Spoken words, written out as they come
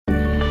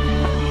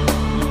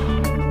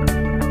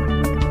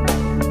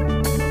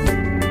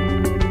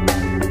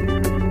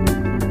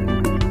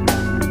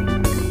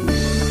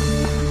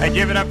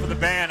Give it up for the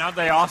band. Aren't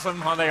they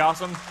awesome? Aren't they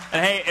awesome?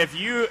 And hey, if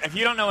you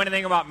don't know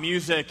anything about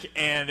music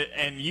and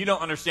you don't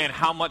understand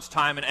how much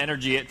time and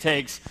energy it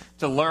takes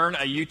to learn a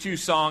U2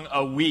 song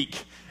a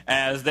week,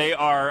 as they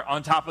are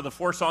on top of the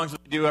 4 songs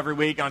that they do every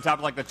week, on top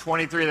of like the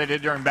 23 they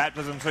did during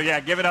baptism. So yeah,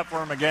 give it up for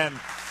them again.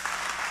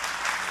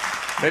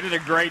 They did a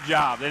great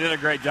job. They did a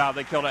great job.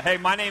 They killed it. Hey,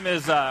 my name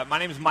is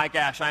Mike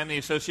Ash. I am the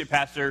associate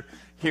pastor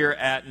here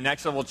at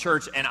Next Level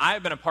Church, and I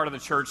have been a part of the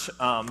church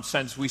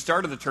since we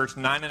started the church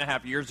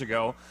 9.5 years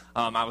ago.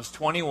 I was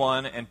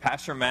 21, and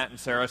Pastor Matt and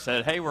Sarah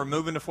said, hey, we're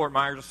moving to Fort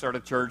Myers to start a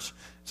church.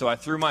 So I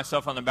threw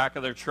myself on the back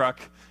of their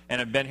truck, and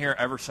have been here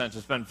ever since.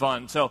 It's been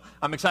fun. So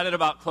I'm excited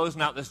about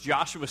closing out this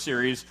Joshua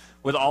series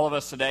with all of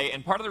us today,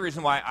 and part of the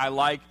reason why I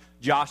like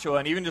Joshua,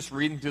 and even just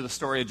reading through the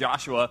story of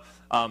Joshua,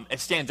 it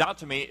stands out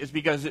to me, is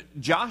because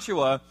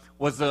Joshua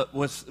was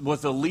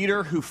the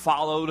leader who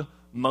followed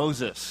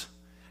Moses.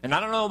 And I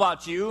don't know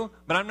about you,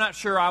 but I'm not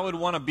sure I would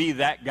want to be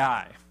that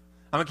guy.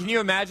 I mean, can you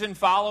imagine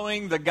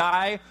following the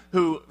guy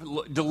who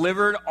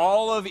delivered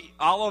all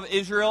of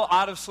Israel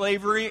out of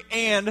slavery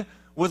and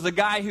was the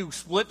guy who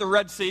split the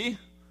Red Sea?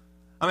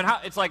 I mean,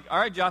 it's like, all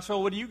right, Joshua,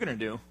 what are you going to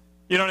do?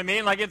 You know what I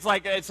mean?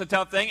 It's a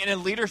tough thing. And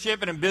in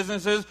leadership and in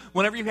businesses,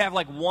 whenever you have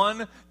like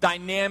one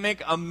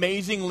dynamic,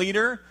 amazing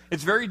leader,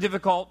 it's very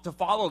difficult to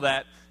follow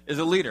that as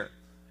a leader.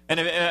 And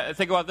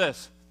think about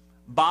this.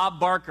 Bob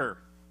Barker,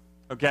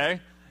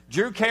 okay?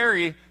 Drew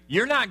Carey,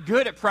 you're not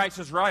good at Price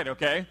is Right,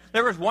 okay?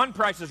 There was one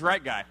Price is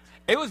Right guy.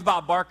 It was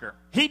Bob Barker.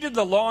 He did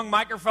the long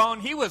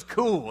microphone. He was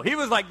cool. He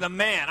was like the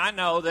man. I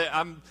know that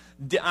I'm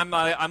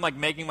like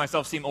making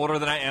myself seem older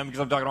than I am because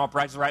I'm talking about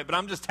Price is Right, but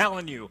I'm just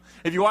telling you,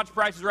 if you watch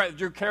Price is Right with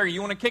Drew Carey, you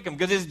want to kick him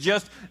because it's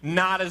just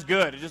not as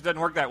good. It just doesn't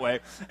work that way.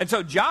 And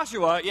so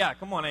Joshua, yeah,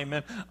 come on,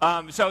 amen.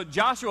 So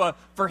Joshua,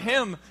 for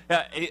him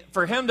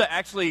to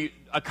actually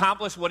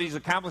accomplish what he's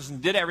accomplished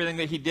and did everything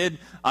that he did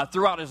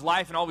throughout his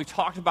life and all we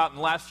talked about in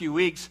the last few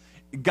weeks,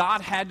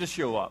 God had to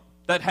show up.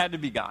 That had to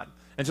be God.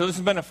 And so this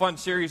has been a fun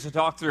series to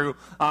talk through.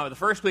 The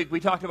first week, we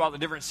talked about the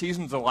different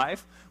seasons of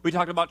life. We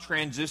talked about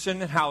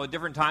transition and how at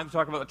different times we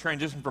talked about the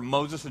transition from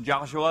Moses to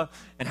Joshua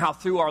and how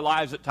through our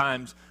lives at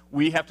times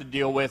we have to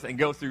deal with and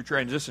go through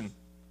transition.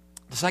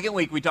 The second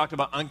week, we talked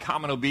about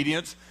uncommon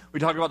obedience. We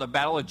talked about the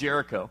Battle of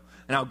Jericho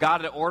and how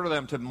God had ordered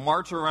them to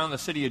march around the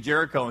city of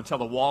Jericho until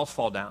the walls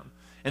fall down.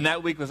 And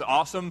that week was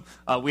awesome.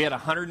 We had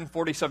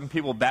 147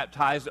 people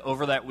baptized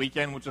over that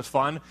weekend, which was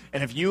fun.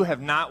 And if you have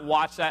not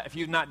watched that, if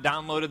you've not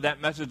downloaded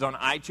that message on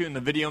iTunes, the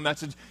video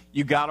message,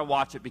 you got to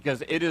watch it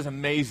because it is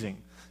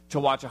amazing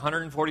to watch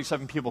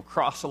 147 people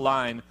cross the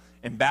line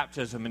in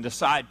baptism and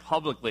decide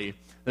publicly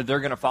that they're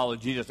going to follow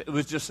Jesus. It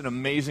was just an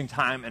amazing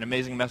time and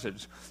amazing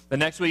message. The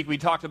next week, we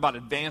talked about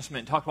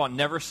advancement, talked about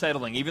never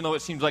settling. Even though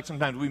it seems like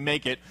sometimes we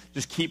make it,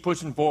 just keep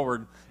pushing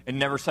forward and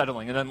never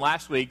settling. And then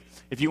last week,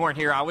 if you weren't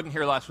here, I wasn't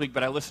here last week,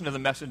 but I listened to the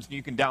message, and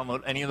you can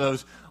download any of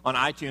those on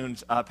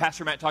iTunes.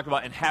 Pastor Matt talked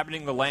about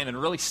inhabiting the land and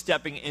really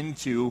stepping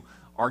into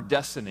our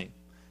destiny.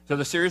 So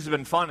the series has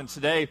been fun, and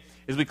today,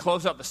 as we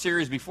close out the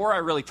series, before I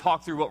really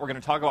talk through what we're going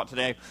to talk about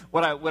today,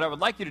 what I would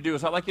like you to do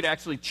is I'd like you to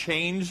actually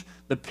change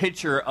the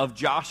picture of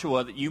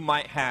Joshua that you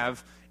might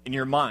have in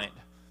your mind.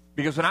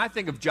 Because when I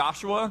think of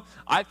Joshua,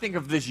 I think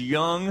of this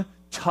young,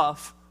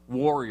 tough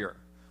warrior.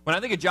 When I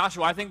think of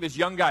Joshua, I think this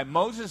young guy.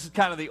 Moses is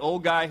kind of the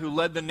old guy who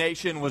led the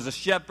nation, was a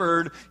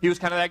shepherd. He was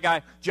kind of that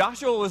guy.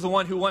 Joshua was the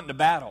one who went into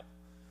battle.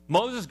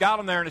 Moses got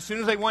them there, and as soon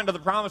as they went to the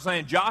promised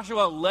land,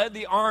 Joshua led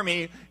the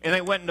army, and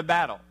they went into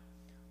battle.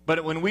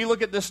 But when we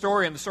look at this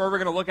story and the story we're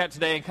going to look at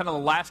today and kind of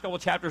the last couple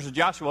of chapters of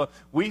Joshua,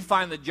 we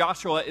find that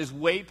Joshua is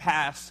way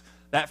past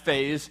that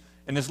phase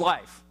in his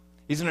life.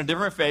 He's in a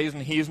different phase,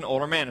 and he's an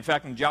older man. In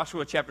fact, in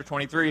Joshua chapter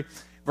 23,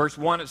 verse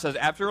 1, it says,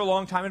 after a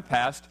long time had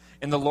passed,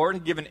 and the Lord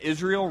had given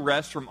Israel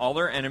rest from all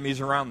their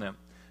enemies around them.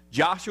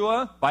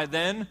 Joshua, by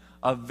then,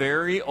 a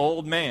very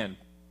old man,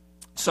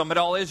 summoned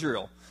all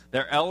Israel,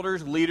 their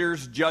elders,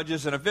 leaders,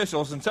 judges, and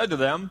officials, and said to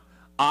them,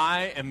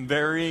 I am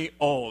very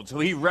old. So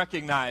he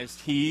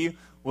recognized he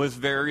was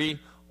very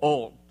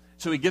old.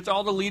 So he gets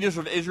all the leaders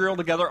of Israel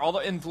together, all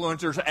the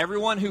influencers,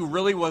 everyone who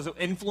really was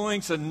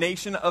influencing the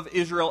nation of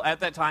Israel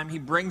at that time. He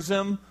brings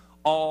them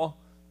all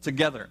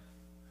together.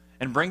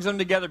 And brings them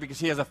together because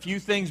he has a few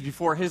things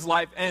before his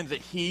life ends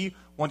that he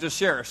wants to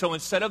share. So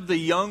instead of the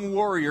young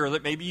warrior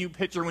that maybe you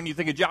picture when you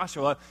think of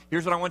Joshua,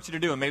 here's what I want you to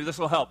do, and maybe this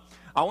will help.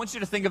 I want you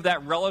to think of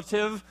that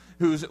relative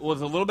who was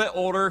a little bit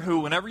older,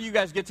 who whenever you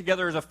guys get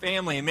together as a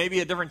family, and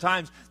maybe at different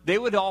times, they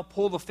would all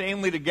pull the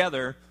family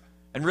together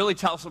and really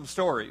tell some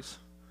stories.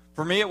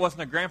 For me, it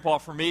wasn't a grandpa.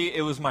 For me,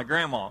 it was my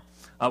grandma.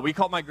 We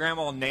called my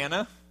grandma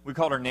Nana. We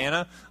called her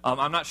Nana.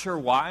 I'm not sure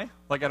why.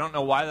 I don't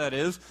know why that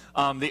is.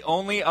 The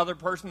only other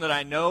person that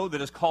I know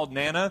that is called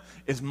Nana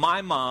is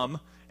my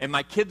mom, and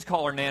my kids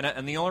call her Nana.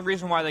 And the only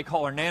reason why they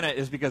call her Nana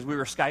is because we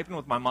were Skyping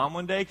with my mom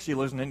one day because she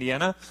lives in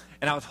Indiana,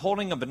 and I was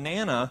holding a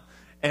banana,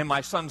 and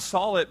my son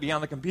saw it be on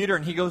the computer,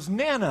 and he goes,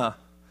 Nana.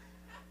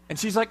 And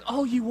she's like,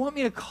 oh, you want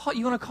to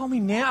call me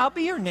Nana? I'll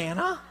be your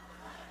Nana.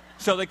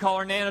 So they call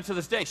her Nana to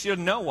this day. She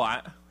doesn't know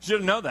why. She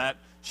doesn't know that.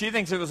 she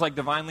thinks it was like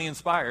divinely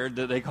inspired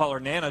that they call her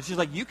Nana. She's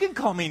like, you can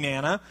call me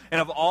Nana.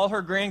 And of all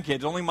her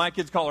grandkids, only my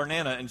kids call her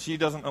Nana, and she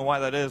doesn't know why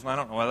that is, and I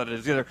don't know why that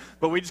is either.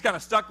 But we just kind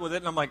of stuck with it,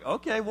 and I'm like,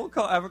 okay, have her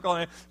call her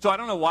Nana. So I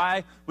don't know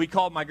why we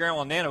called my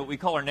grandma Nana, but we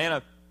call her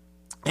Nana.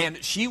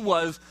 And she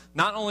was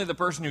not only the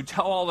person who'd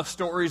tell all the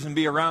stories and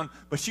be around,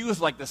 but she was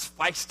like this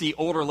feisty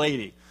older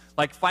lady.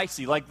 Like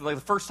feisty. Like the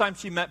first time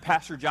she met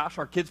Pastor Josh,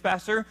 our kids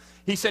pastor,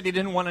 he said he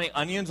didn't want any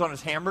onions on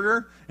his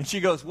hamburger. And she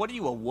goes, what are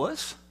you, a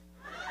wuss?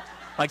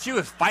 Like, she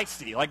was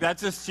feisty. Like,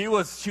 that's just, she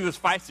was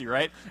feisty,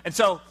 right? And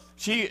so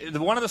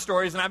one of the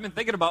stories, and I've been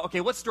thinking about,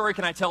 okay, what story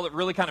can I tell that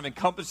really kind of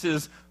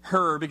encompasses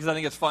her, because I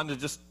think it's fun to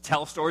just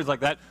tell stories like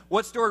that.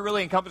 What story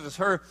really encompasses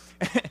her?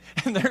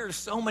 And there are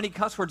so many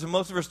cuss words in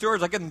most of her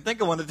stories, I couldn't think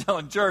of one to tell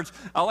in church.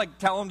 I'll, like,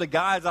 tell them to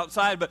guys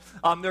outside, but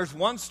there's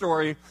one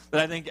story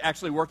that I think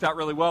actually worked out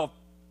really well.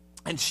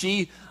 And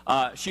she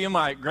and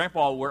my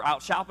grandpa were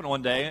out shopping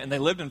one day, and they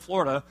lived in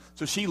Florida,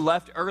 so she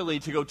left early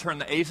to go turn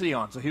the AC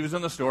on. So he was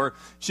in the store.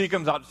 She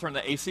comes out to turn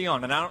the AC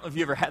on. And I don't know if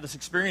you ever had this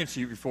experience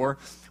before,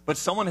 but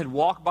someone had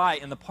walked by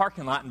in the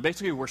parking lot and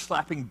basically were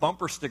slapping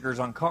bumper stickers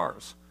on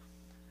cars.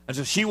 And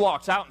so she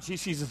walks out, and she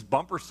sees this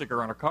bumper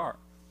sticker on her car.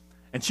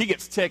 And she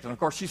gets ticked, and of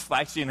course she's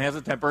feisty and has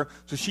a temper,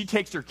 so she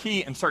takes her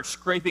key and starts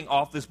scraping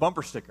off this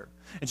bumper sticker.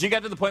 And she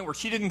got to the point where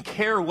she didn't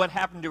care what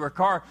happened to her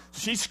car, so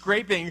she's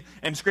scraping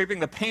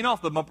the paint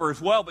off the bumper as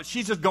well, but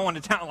she's just going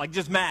to town, like,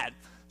 just mad.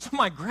 So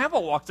my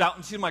grandpa walks out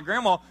and sees my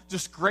grandma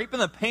just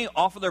scraping the paint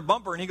off of their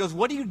bumper, and he goes,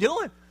 what are you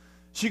doing?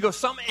 She goes,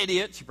 some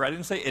idiot, she probably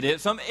didn't say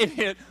idiot, some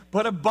idiot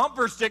put a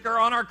bumper sticker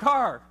on our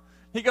car.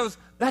 He goes,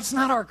 that's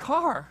not our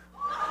car.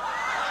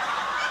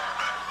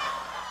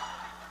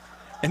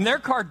 And their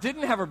car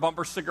didn't have a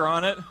bumper sticker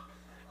on it,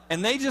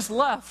 and they just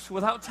left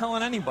without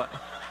telling anybody.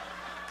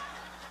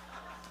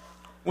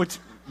 Which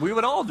we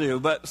would all do,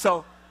 but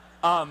so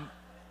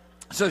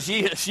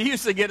she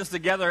used to get us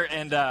together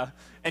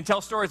and tell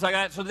stories like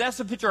that. So that's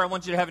the picture I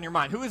want you to have in your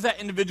mind. Who is that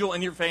individual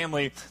in your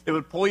family that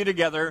would pull you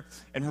together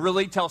and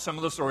really tell some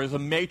of the stories, the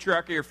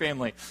matriarch of your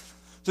family?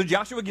 So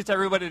Joshua gets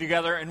everybody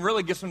together and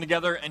really gets them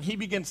together, and he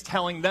begins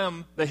telling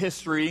them the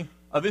history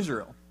of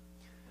Israel.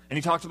 And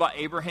he talks about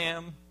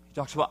Abraham. He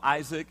talks about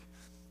Isaac.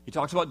 He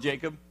talks about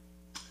Jacob.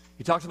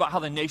 He talks about how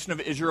the nation of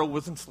Israel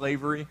was in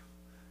slavery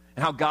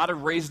and how God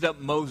had raised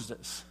up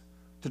Moses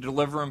to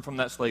deliver him from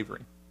that slavery.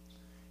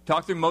 He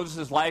talked through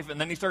Moses' life,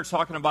 and then he starts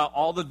talking about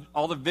all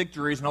the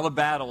victories and all the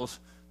battles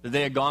that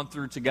they had gone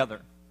through together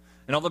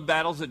and all the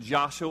battles that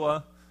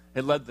Joshua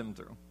had led them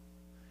through.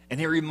 And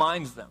he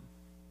reminds them.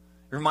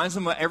 He reminds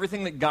them of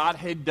everything that God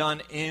had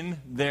done in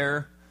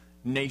their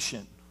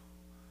nation.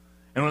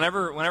 And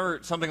whenever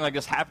something like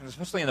this happens,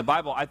 especially in the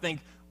Bible, I think,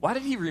 why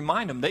did he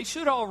remind them? They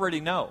should already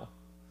know.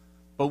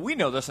 But we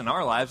know this in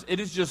our lives. It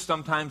is just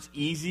sometimes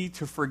easy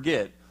to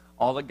forget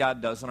all that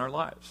God does in our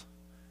lives.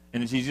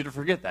 And it's easy to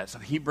forget that. So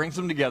he brings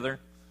them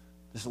together,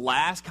 this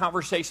last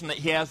conversation that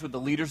he has with the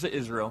leaders of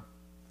Israel,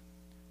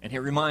 and he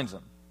reminds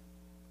them.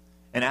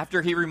 And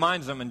after he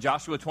reminds them in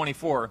Joshua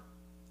 24,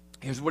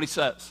 here's what he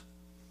says.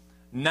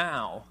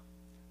 Now,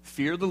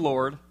 fear the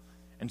Lord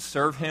and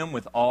serve him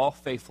with all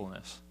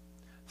faithfulness.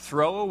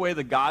 Throw away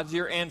the gods of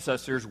your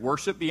ancestors,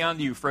 worship beyond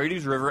the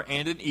Euphrates River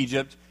and in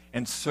Egypt,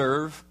 and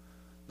serve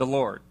the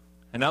Lord.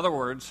 In other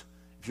words,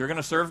 if you're going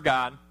to serve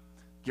God,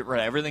 get rid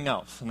of everything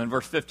else. And then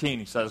verse 15,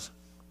 he says,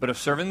 but if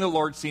serving the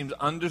Lord seems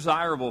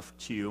undesirable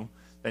to you,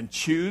 then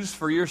choose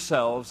for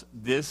yourselves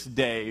this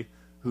day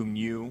whom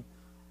you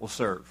will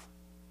serve.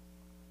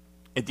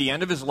 At the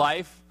end of his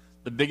life,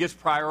 the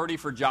biggest priority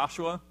for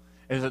Joshua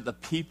is that the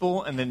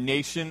people and the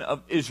nation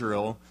of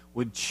Israel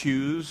would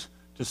choose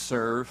to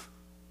serve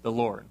the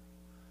Lord.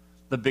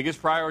 The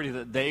biggest priority,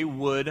 that they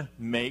would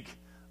make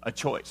a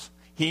choice.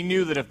 He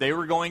knew that if they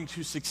were going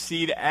to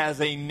succeed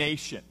as a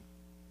nation,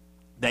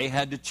 they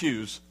had to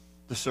choose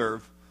to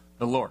serve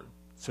the Lord.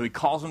 So he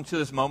calls them to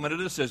this moment of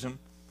decision,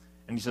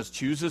 and he says,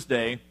 choose this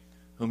day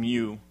whom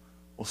you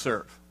will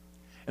serve.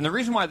 And the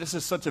reason why this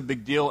is such a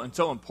big deal and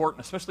so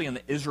important, especially in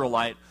the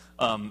Israelite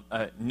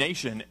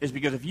nation, is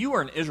because if you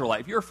are an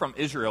Israelite, if you're from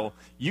Israel,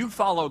 you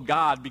follow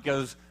God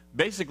because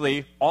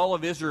basically all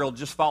of Israel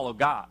just followed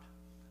God.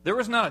 There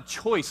was not a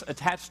choice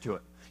attached to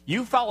it.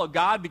 You follow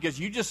God because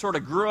you just sort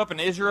of grew up in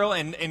Israel,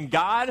 and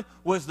God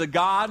was the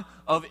God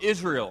of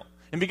Israel.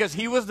 And because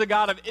he was the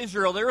God of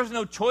Israel, there was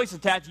no choice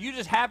attached. You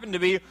just happened to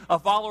be a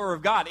follower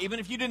of God. Even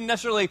if you didn't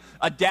necessarily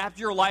adapt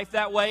your life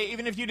that way,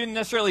 even if you didn't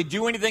necessarily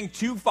do anything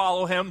to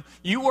follow him,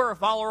 you were a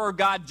follower of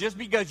God just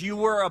because you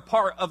were a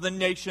part of the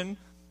nation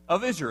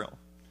of Israel.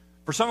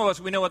 For some of us,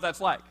 we know what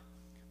that's like.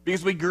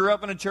 Because we grew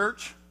up in a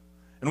church,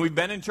 and we've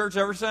been in church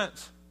ever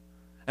since.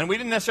 And we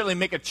didn't necessarily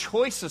make a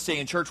choice to stay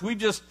in church. We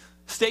just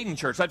stayed in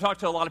church. I talked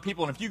to a lot of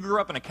people, and if you grew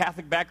up in a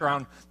Catholic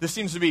background, this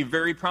seems to be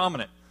very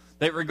prominent.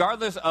 That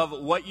regardless of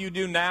what you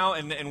do now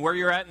and where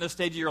you're at in this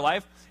stage of your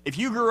life, if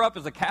you grew up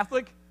as a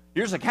Catholic,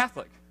 you're just a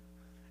Catholic.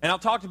 And I'll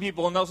talk to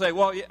people, and they'll say,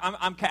 well, yeah,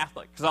 I'm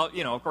Catholic. Because,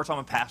 of course, I'm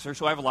a pastor,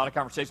 so I have a lot of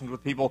conversations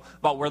with people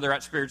about where they're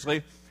at spiritually.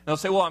 And they'll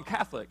say, well, I'm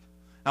Catholic.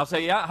 And I'll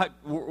say, yeah,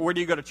 where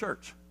do you go to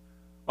church?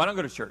 Well, I don't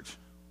go to church.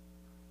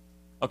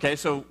 Okay,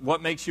 so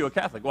what makes you a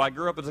Catholic? Well, I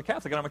grew up as a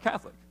Catholic, and I'm a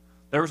Catholic.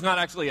 There was not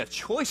actually a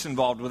choice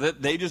involved with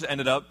it. They just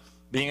ended up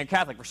being a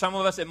Catholic. For some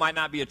of us, it might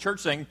not be a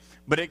church thing,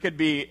 but it could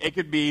be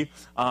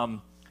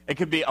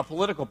a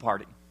political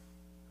party.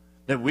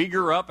 That we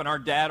grew up, and our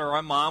dad or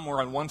our mom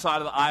were on one side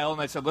of the aisle,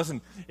 and they said,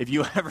 listen, if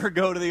you ever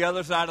go to the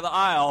other side of the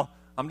aisle,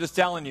 I'm just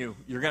telling you,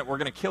 we're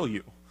going to kill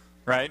you,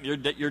 right? You're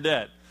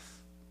dead.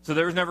 So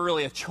there was never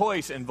really a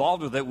choice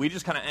involved with it. We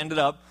just kind of ended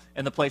up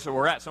in the place that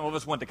we're at. Some of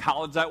us went to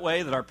college that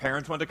way, that our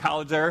parents went to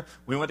college there.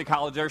 We went to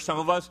college there. Some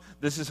of us,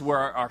 this is where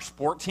our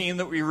sport team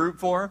that we root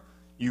for,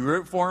 you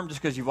root for them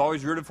just because you've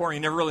always rooted for them. You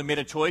never really made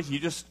a choice. You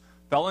just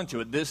fell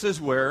into it. This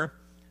is where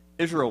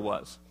Israel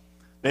was.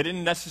 They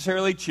didn't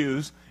necessarily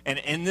choose. And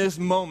in this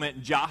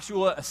moment,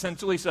 Joshua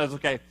essentially says,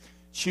 okay,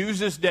 choose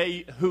this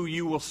day who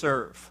you will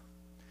serve.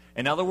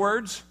 In other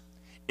words,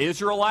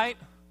 Israelite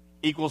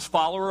equals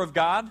follower of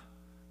God.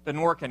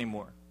 Doesn't work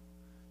anymore.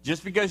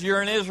 Just because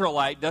you're an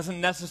Israelite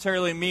doesn't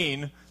necessarily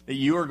mean that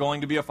you are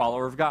going to be a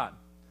follower of God.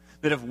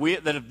 That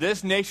if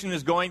this nation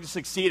is going to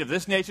succeed, if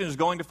this nation is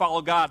going to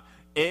follow God,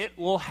 it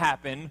will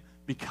happen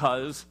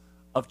because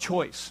of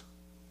choice.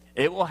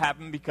 It will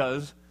happen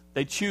because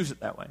they choose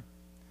it that way.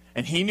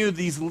 And he knew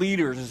these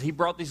leaders, as he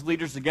brought these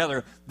leaders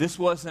together, this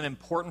was an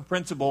important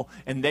principle,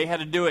 and they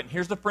had to do it. And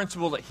here's the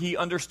principle that he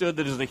understood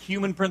that is a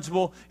human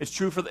principle. It's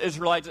true for the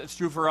Israelites. It's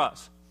true for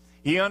us.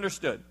 He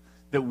understood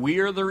that we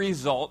are the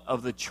result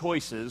of the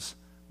choices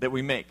that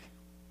we make.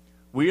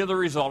 We are the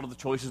result of the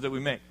choices that we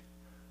make.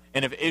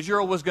 And if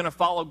Israel was going to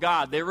follow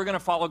God, they were going to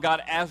follow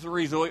God as a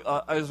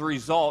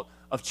result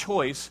of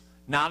choice,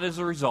 not as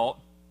a result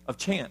of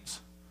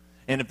chance.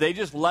 And if they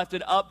just left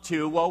it up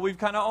to, well, we've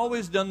kind of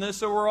always done this,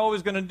 so we're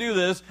always going to do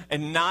this,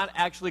 and not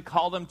actually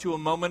call them to a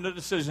moment of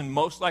decision,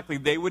 most likely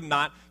they would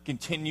not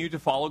continue to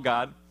follow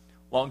God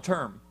long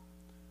term.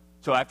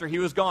 So after he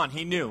was gone,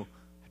 he knew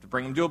to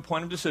bring them to a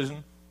point of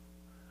decision,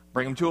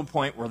 bring them to a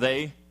point where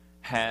they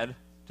had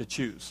to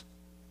choose.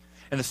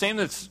 And the same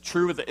that's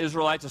true with the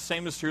Israelites, the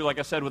same is true, like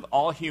I said, with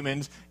all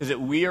humans, is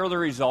that we are the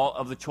result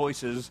of the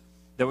choices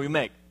that we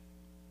make.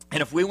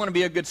 And if we want to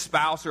be a good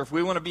spouse, or if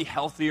we want to be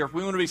healthy, or if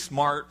we want to be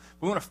smart,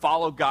 if we want to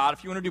follow God,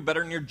 if you want to do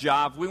better in your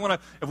job, if we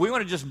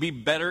want to just be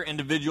better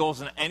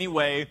individuals in any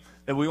way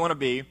that we want to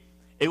be,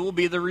 it will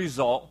be the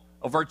result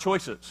of our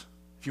choices.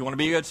 If you want to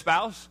be a good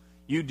spouse,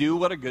 you do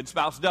what a good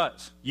spouse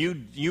does.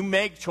 You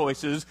make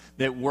choices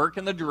that work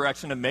in the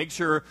direction to make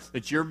sure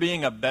that you're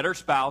being a better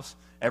spouse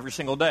every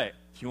single day.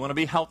 If you want to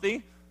be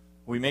healthy,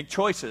 we make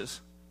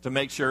choices to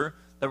make sure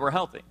that we're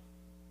healthy.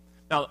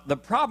 Now, the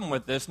problem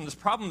with this,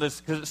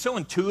 because it's so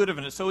intuitive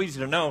and it's so easy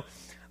to know,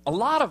 for a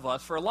lot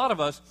of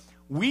us,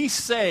 we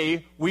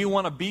say we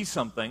want to be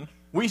something.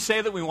 We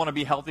say that we want to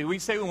be healthy. We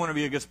say we want to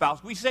be a good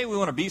spouse. We say we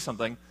want to be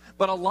something.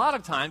 But a lot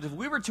of times, if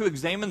we were to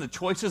examine the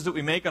choices that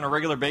we make on a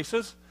regular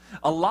basis,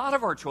 a lot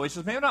of our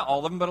choices, maybe not all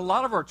of them, but a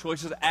lot of our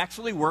choices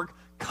actually work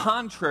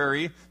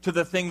contrary to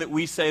the thing that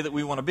we say that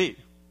we want to be.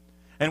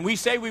 And we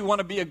say we want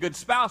to be a good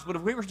spouse, but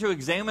if we were to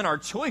examine our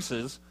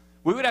choices,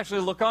 we would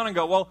actually look on and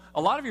go, well,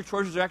 a lot of your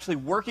choices are actually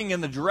working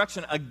in the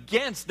direction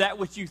against that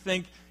which you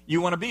think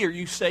you want to be or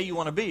you say you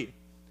want to be.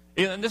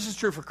 And this is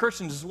true for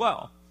Christians as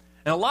well.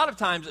 And a lot of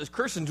times as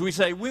Christians, we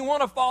say, we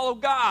want to follow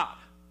God.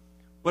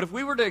 But if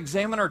we were to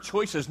examine our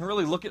choices and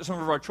really look at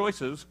some of our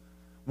choices,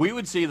 we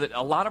would see that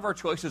a lot of our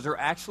choices are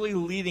actually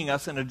leading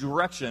us in a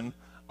direction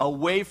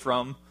away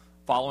from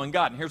following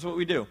God. And here's what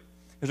we do.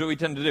 Here's what we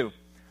tend to do.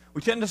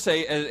 We tend to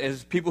say,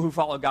 as people who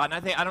follow God,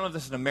 and I don't know if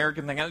this is an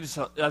American thing, I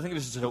think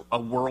this is a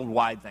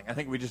worldwide thing. I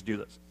think we just do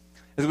this.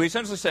 Is we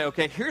essentially say,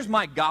 okay, here's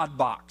my God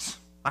box.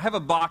 I have a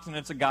box, and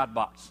it's a God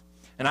box.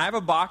 And I have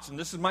a box, and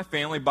this is my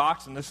family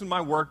box, and this is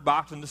my work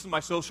box, and this is my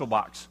social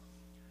box.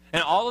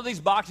 And all of these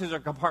boxes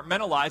are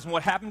compartmentalized, and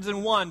what happens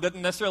in one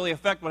doesn't necessarily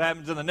affect what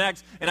happens in the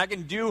next. And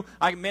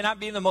I may not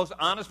be the most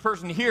honest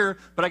person here,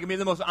 but I can be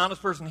the most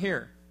honest person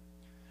here.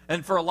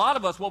 And for a lot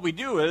of us, what we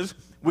do is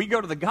we go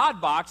to the God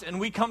box and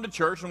we come to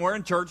church, and we're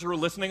in church or we're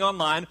listening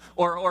online,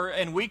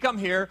 and we come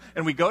here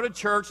and we go to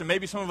church, and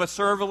maybe some of us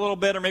serve a little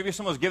bit, or maybe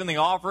someone's giving the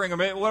offering, or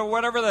maybe,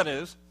 whatever that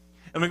is.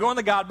 And we go in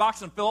the God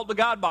box and fill up the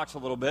God box a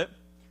little bit.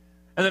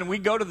 And then we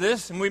go to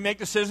this and we make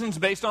decisions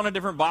based on a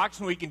different box,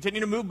 and we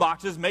continue to move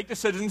boxes, make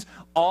decisions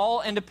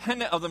all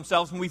independent of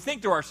themselves, and we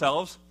think to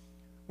ourselves,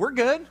 we're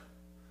good.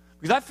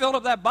 Because I filled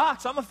up that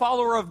box. I'm a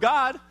follower of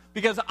God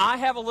because I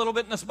have a little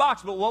bit in this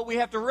box. But what we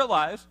have to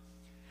realize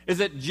is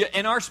that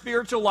in our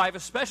spiritual life,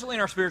 especially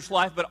in our spiritual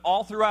life, but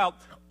all throughout,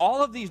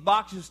 all of these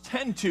boxes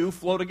tend to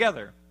flow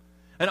together.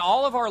 And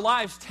all of our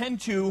lives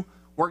tend to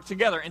work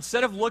together.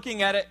 Instead of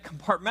looking at it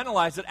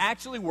compartmentalized, it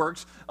actually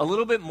works a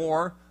little bit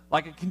more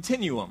like a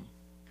continuum.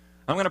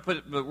 We're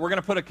going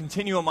to put a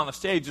continuum on the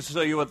stage just to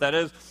show you what that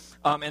is.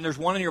 And there's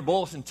one in your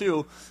bulletin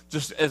too,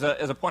 just as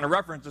a point of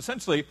reference.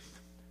 Essentially,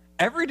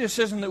 every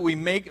decision that we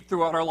make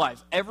throughout our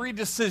lives, every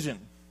decision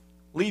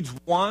leads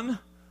one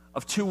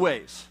of two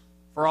ways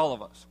for all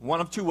of us. One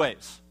of two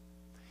ways.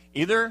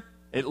 Either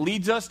it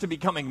leads us to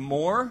becoming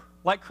more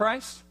like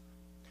Christ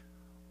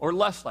or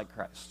less like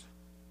Christ.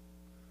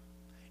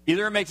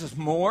 Either it makes us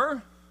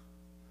more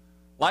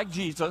like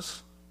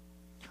Jesus,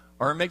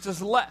 or it makes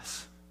us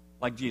less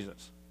like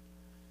Jesus.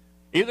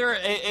 Either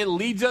it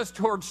leads us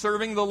towards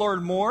serving the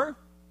Lord more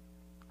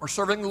or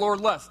serving the Lord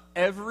less.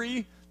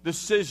 Every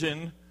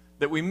decision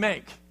that we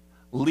make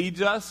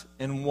leads us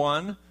in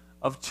one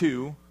of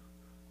two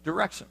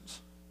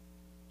directions.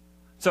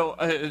 So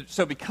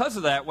because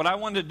of that, what I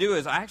wanted to do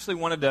is I actually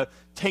wanted to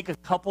take a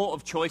couple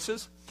of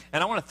choices,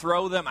 and I want to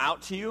throw them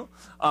out to you.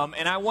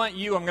 And I want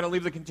you, I'm going to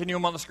leave the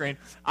continuum on the screen,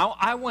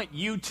 I want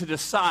you to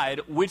decide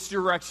which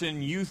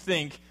direction you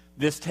think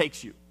this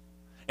takes you.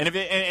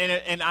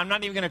 And I'm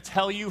not even going to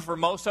tell you for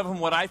most of them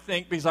what I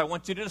think, because I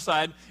want you to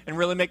decide and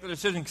really make the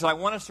decision, because I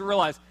want us to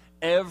realize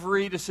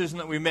every decision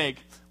that we make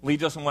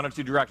leads us in one of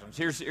two directions.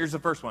 Here's the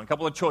first one, a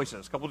couple of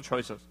choices.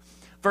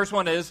 First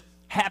one is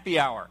happy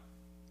hour.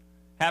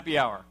 Happy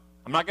hour.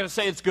 I'm not going to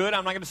say it's good.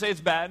 I'm not going to say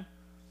it's bad.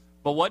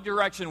 But what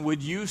direction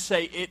would you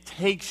say it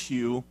takes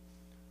you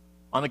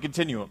on the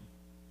continuum?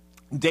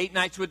 Date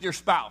nights with your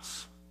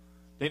spouse.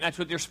 Date nights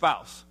with your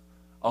spouse.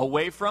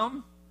 Away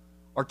from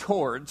or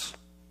towards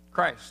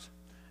Christ.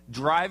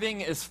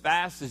 Driving as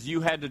fast as you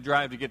had to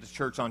drive to get to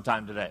church on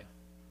time today.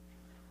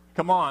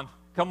 Come on.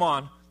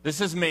 This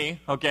is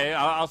me, okay?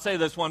 I'll say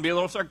this one, be a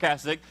little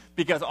sarcastic,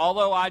 because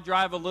although I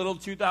drive a little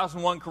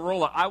 2001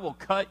 Corolla, I will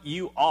cut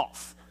you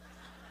off.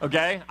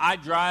 Okay?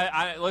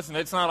 Listen,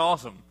 it's not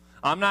awesome.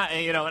 I'm not,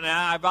 and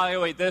I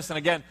evaluate this, and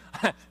again,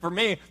 for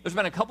me, there's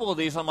been a couple of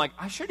these, I'm like,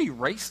 I should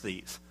erase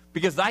these,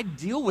 because I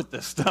deal with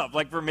this stuff.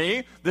 Like, for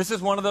me, this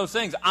is one of those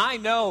things. I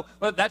know,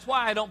 but that's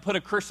why I don't put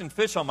a Christian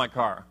fish on my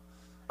car.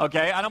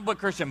 Okay? I don't put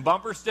Christian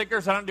bumper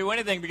stickers, I don't do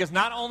anything, because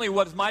not only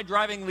does my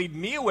driving lead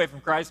me away from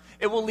Christ,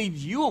 it will lead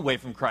you away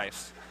from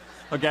Christ.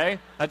 Okay?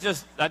 That's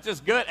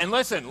just good. And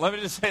listen, let me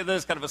just say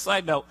this, kind of a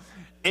side note.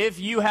 If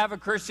you have a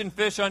Christian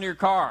fish on your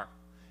car,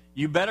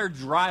 you better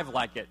drive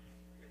like it,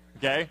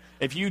 okay?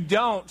 If you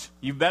don't,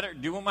 you better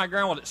do what my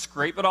grandma did,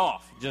 scrape it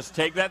off. Just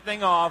take that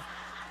thing off.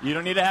 You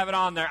don't need to have it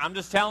on there. I'm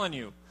just telling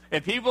you.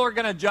 If people are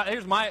going to judge,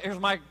 here's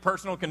my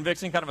personal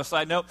conviction, kind of a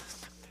side note.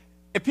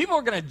 If people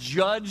are going to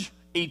judge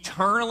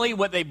eternally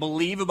what they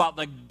believe about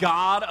the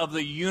God of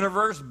the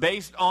universe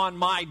based on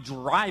my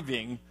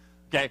driving,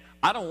 okay,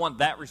 I don't want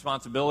that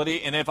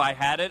responsibility. And if I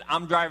had it,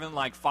 I'm driving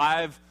like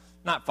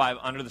not five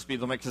under the speed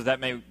limit, because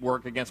that may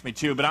work against me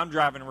too, but I'm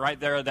driving right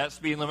there at that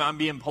speed limit. I'm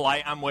being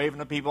polite. I'm waving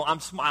to people. I'm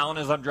smiling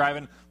as I'm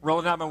driving,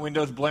 rolling down my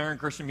windows, blaring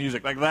Christian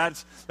music. Like,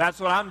 that's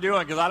what I'm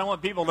doing, because I don't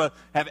want people to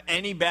have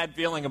any bad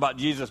feeling about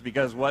Jesus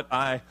because what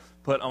I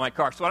put on my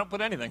car. So I don't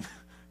put anything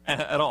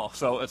at all,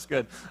 so it's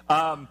good.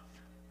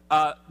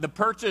 The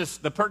purchase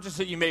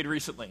that you made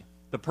recently,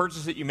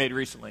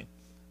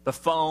 the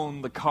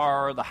phone, the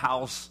car, the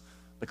house,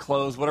 the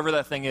clothes, whatever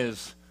that thing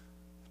is,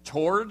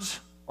 towards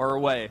or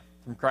away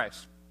from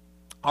Christ.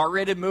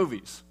 R-rated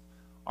movies.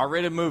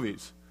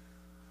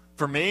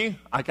 For me,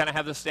 I kind of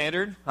have the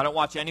standard. I don't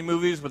watch any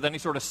movies with any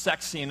sort of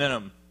sex scene in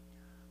them.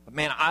 But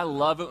man, I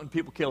love it when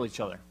people kill each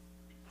other.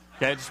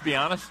 Okay, just be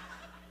honest.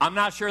 I'm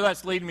not sure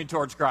that's leading me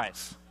towards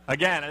Christ.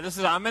 Again,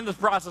 I'm in this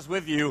process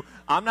with you.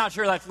 I'm not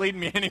sure that's leading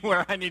me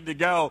anywhere I need to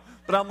go.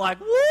 But I'm like,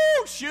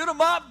 woo, shoot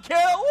them up, kill,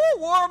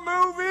 woo, war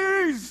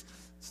movies.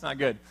 It's not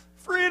good.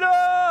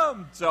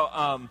 Freedom.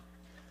 So,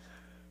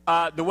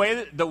 the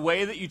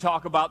way that you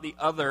talk about the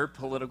other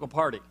political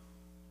party,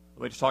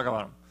 the way you talk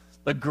about them,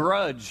 the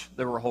grudge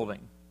that we're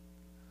holding,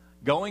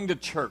 going to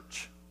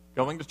church.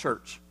 Now,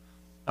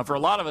 for a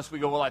lot of us, we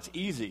go, well, that's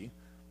easy.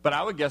 But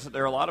I would guess that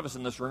there are a lot of us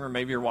in this room, or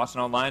maybe you're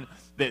watching online,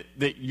 that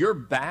you're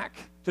back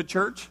to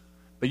church,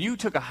 but you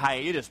took a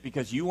hiatus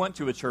because you went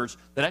to a church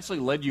that actually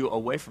led you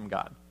away from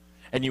God.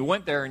 And you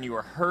went there and you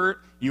were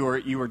hurt, you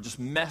were just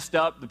messed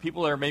up. The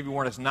people there maybe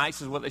weren't as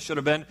nice as what they should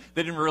have been.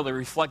 They didn't really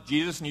reflect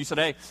Jesus. And you said,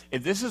 hey,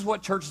 if this is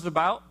what church is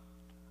about,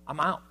 I'm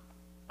out.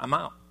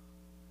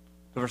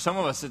 So for some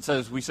of us,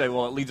 we say,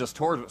 well, it leads us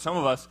towards, but some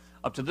of us,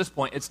 up to this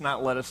point, it's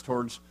not led us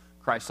towards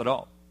Christ at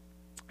all.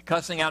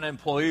 Cussing out an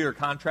employee or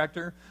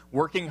contractor,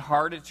 working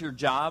hard at your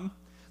job,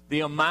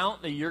 the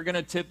amount that you're going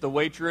to tip the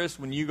waitress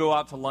when you go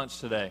out to lunch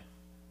today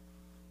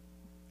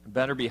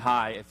better be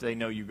high if they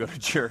know you go to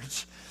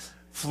church.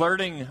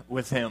 Flirting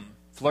with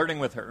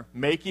her,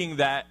 making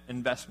that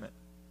investment.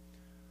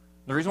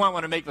 The reason why I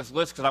want to make this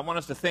list, because I want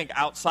us to think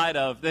outside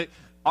of that.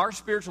 Our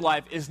spiritual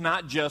life is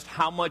not just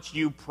how much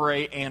you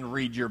pray and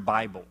read your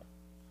Bible.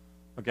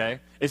 Okay?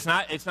 It's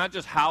not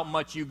just how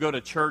much you go to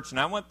church, and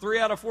I went 3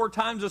 out of 4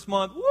 times this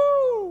month.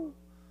 Woo!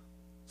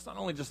 It's not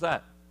only just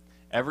that.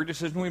 Every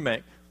decision we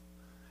make,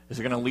 is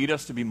it going to lead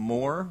us to be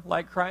more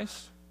like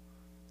Christ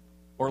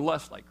or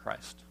less like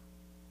Christ?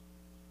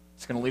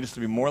 It's going to lead us to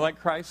be more like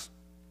Christ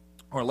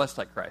or less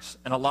like Christ.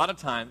 And a lot of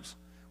times,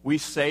 we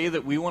say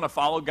that we want to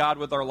follow God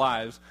with our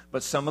lives,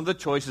 but some of the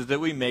choices that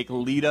we make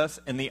lead us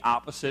in the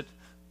opposite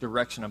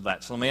direction of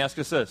that. So let me ask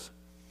us this.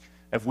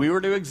 If we were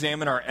to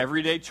examine our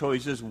everyday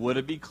choices, would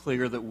it be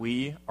clear that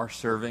we are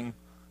serving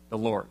the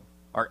Lord?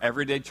 Our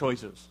everyday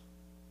choices.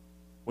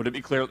 Would it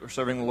be clear that we're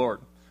serving the Lord?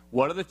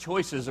 What are the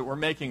choices that we're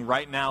making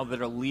right now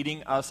that are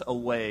leading us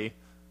away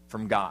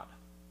from God?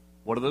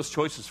 What are those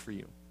choices for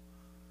you?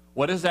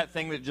 What is that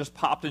thing that just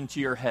popped into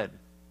your head?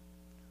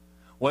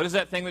 What is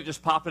that thing that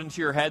just popped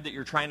into your head that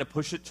you're trying to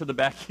push it to the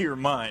back of your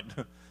mind?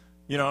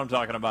 You know what I'm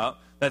talking about?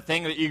 That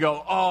thing that you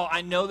go, oh,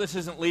 I know this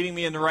isn't leading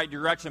me in the right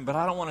direction, but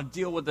I don't want to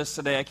deal with this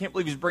today. I can't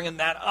believe he's bringing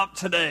that up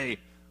today.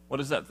 What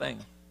is that thing?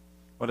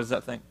 What is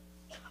that thing?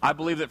 I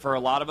believe that for a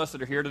lot of us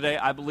that are here today,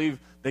 I believe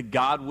that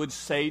God would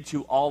say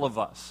to all of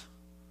us,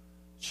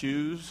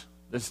 choose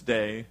this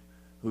day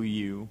who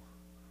you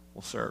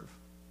will serve.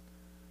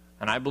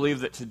 And I believe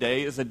that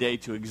today is a day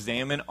to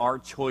examine our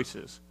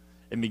choices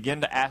and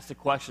begin to ask the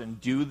question,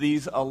 do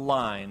these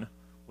align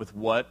with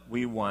what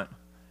we want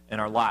in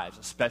our lives,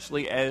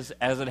 especially as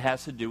it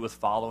has to do with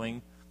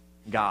following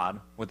God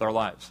with our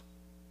lives.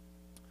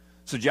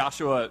 So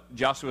Joshua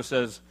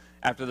says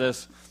after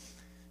this,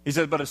 he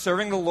says, but if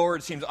serving the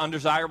Lord seems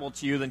undesirable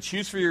to you, then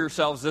choose for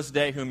yourselves this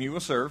day whom you will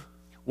serve,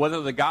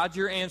 whether the gods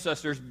your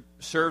ancestors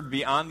served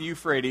beyond the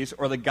Euphrates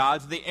or the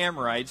gods of the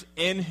Amorites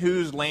in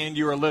whose land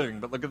you are living.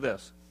 But look at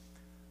this.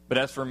 But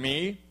as for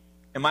me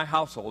and my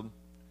household,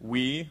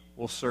 we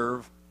will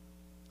serve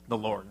the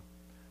Lord.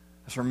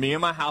 As for me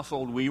and my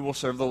household, we will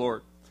serve the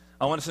Lord.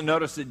 I want us to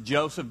notice that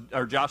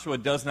Joshua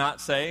does not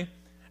say,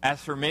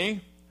 as for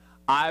me,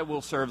 I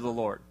will serve the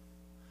Lord.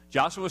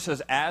 Joshua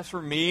says, as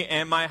for me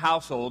and my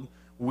household,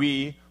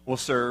 we will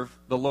serve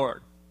the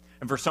Lord.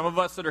 And for some of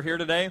us that are here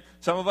today,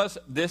 some of us,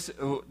 this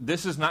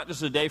is not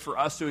just a day for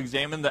us to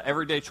examine the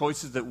everyday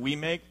choices that we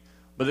make,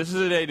 but this is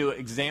a day to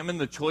examine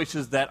the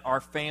choices that our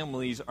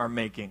families are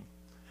making.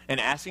 And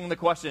asking the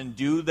question,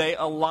 do they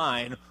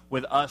align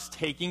with us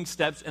taking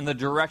steps in the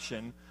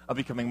direction of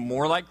becoming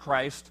more like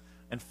Christ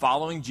and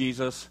following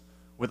Jesus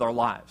with our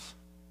lives?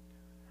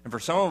 And for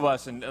some of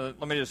us, and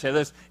let me just say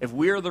this, if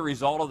we are the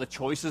result of the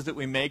choices that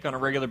we make on a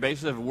regular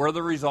basis, if we're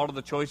the result of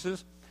the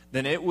choices,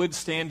 then it would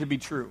stand to be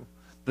true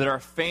that our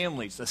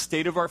families, the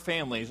state of our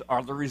families,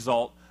 are the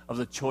result of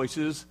the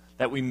choices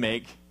that we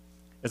make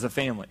as a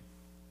family.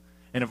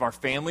 And if our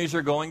families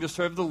are going to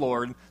serve the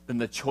Lord, then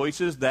the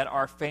choices that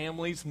our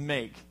families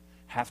make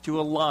have to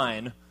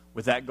align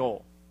with that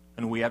goal.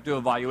 And we have to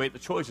evaluate the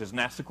choices and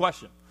ask the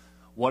question,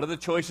 what are the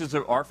choices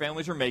that our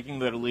families are making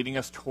that are leading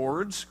us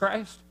towards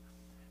Christ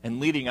and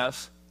leading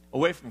us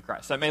away from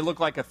Christ? That may look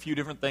like a few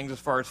different things as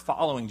far as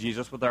following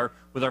Jesus with our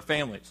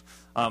families.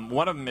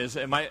 One of them is,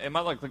 it might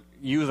look like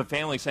you as a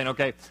family saying,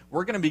 okay,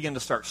 we're going to begin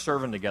to start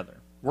serving together.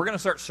 We're going to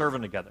start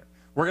serving together.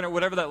 We're going to,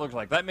 whatever that looks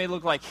like. That may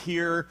look like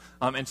here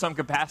in some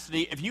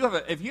capacity. If you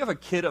have a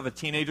kid of a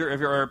teenager, if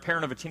you're a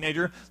parent of a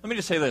teenager, let me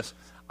just say this.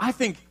 I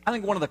think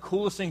one of the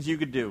coolest things you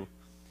could do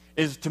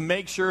is to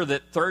make sure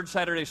that third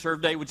Saturday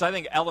serve day, which I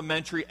think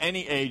elementary,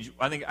 any age,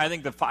 I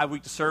think the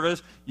 5-week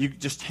service, you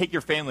just take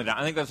your family down.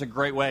 I think that's a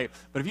great way.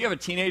 But if you have a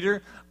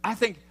teenager, I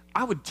think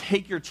I would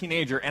take your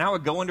teenager and I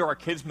would go into our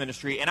kids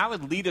ministry and I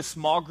would lead a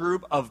small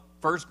group of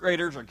first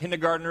graders or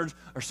kindergartners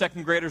or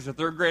second graders or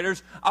third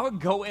graders. I would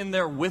go in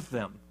there with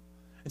them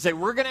and say,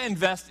 we're going to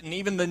invest in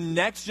even the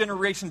next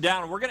generation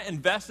down. We're going to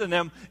invest in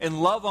them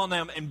and love on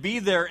them and be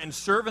there and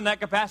serve in that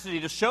capacity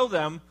to show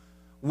them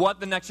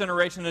what the next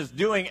generation is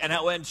doing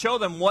and show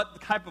them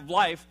what type of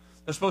life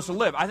they're supposed to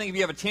live. I think if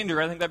you have a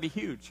teenager, I think that'd be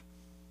huge.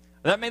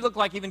 That may look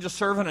like even just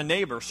serving a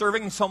neighbor,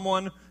 serving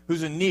someone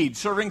who's in need,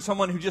 serving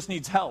someone who just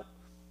needs help.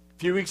 A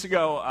few weeks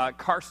ago,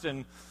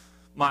 Karsten,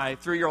 my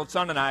 3-year-old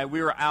son, and I,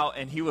 we were out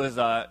and he was,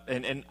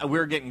 and we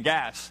were getting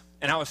gas.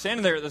 And I was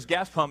standing there at this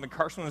gas pump and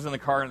Karsten was in the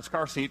car in his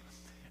car seat.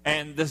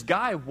 And this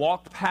guy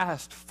walked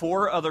past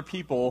 4 other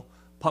people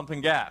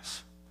pumping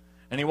gas.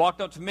 And he walked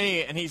up to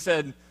me and he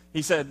said,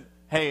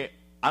 hey,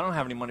 I don't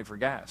have any money for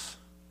gas.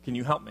 Can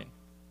you help me?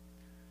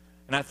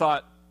 And I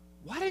thought,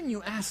 why didn't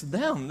you ask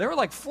them? There were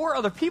like 4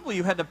 other people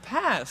you had to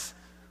pass.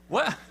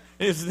 What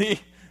is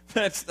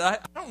I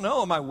don't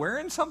know. Am I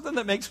wearing something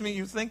that makes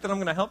you think that I'm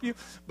going to help you?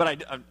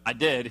 But I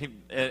did.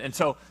 And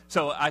so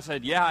I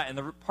said, yeah. And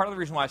part of the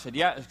reason why I said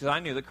yeah is because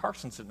I knew that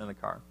Carson's sitting in the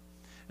car.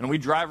 And we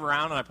drive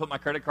around and I put my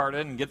credit card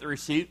in and get the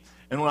receipt.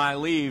 And when I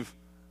leave,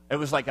 it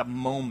was like a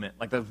moment,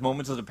 like those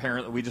moments as a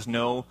parent that we just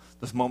know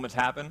those moments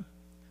happen.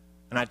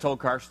 And I told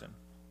Karsten,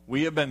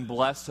 we have been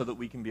blessed so that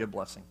we can be a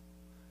blessing.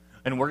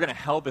 And we're going to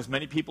help as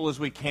many people as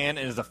we can.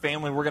 And as a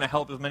family, we're going to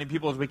help as many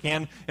people as we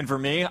can. And for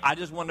me, I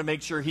just wanted to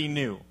make sure he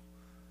knew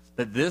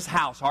that this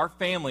house, our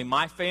family,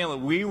 my family,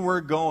 we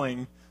were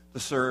going to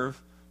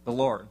serve the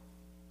Lord.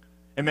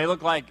 It may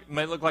look like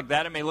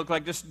that. It may look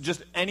like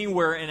just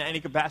anywhere in any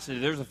capacity.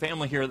 There's a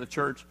family here at the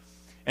church,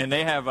 and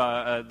they have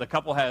the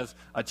couple has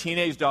a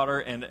teenage daughter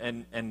and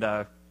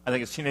I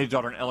think it's teenage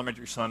daughter and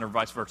elementary son, or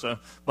vice versa,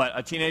 but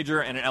a teenager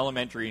and an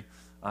elementary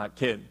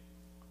kid.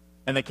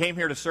 And they came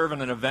here to serve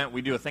in an event.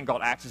 We do a thing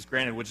called Access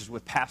Granted, which is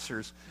with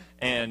pastors,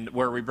 and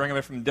where we bring them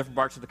in from different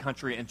parts of the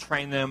country and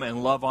train them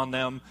and love on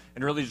them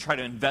and really try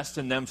to invest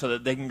in them so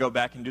that they can go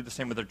back and do the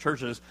same with their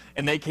churches.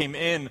 And they came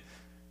in,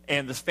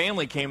 and this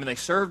family came and they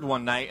served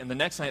one night, and the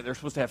next night they're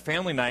supposed to have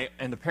family night,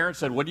 and the parents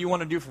said, what do you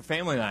want to do for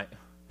family night?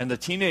 And the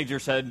teenager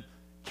said,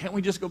 can't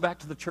we just go back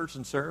to the church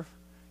and serve?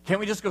 Can't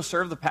we just go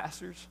serve the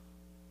pastors?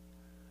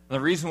 And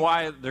the reason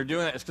why they're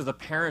doing that is because the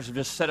parents have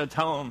just set a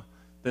tone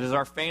that as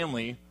our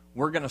family,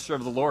 we're going to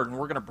serve the Lord, and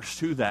we're going to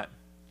pursue that,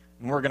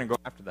 and we're going to go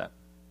after that.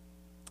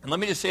 And let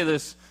me just say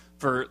this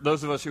for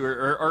those of us who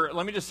are, or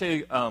let me just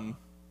say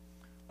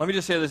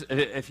this,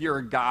 if you're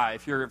a guy,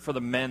 for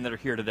the men that are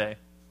here today,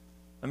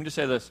 let me just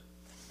say this.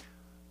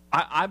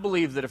 I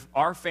believe that if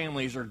our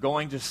families are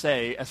going to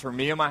say, as for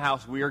me and my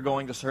house, we are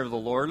going to serve the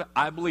Lord,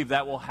 I believe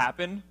that will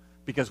happen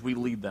because we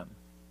lead them.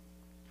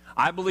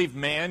 I believe,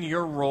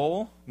 your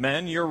role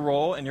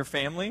in your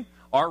family,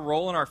 our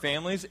role in our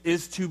families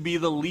is to be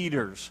the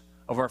leaders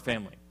of our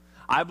family.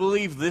 I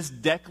believe this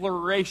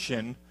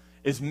declaration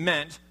is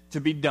meant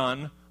to be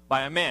done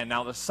by a man.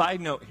 Now, the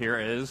side note here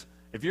is,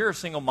 if you're a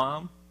single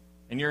mom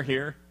and you're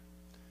here,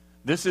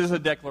 this is a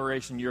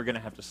declaration you're going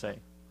to have to say.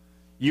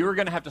 You are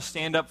going to have to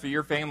stand up for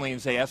your family and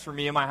say, as for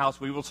me and my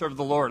house, we will serve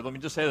the Lord. Let me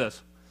just say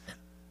this.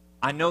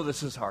 I know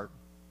this is hard.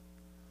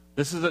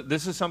 This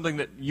is something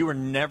that you were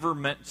never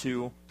meant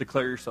to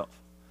declare yourself.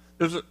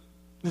 This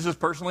is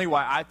personally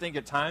why I think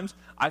at times,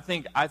 I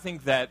think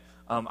that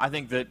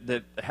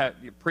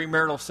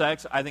premarital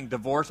sex, I think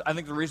divorce, I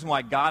think the reason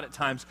why God at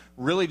times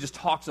really just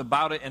talks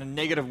about it in a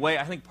negative way,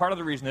 I think part of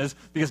the reason is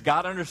because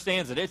God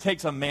understands that it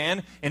takes a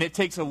man and it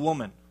takes a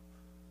woman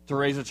to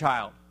raise a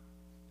child.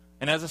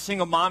 And as a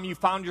single mom, you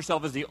found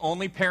yourself as the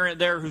only parent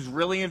there who's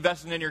really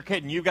invested in your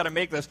kid, and you've got to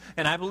make this.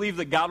 And I believe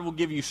that God will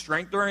give you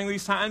strength during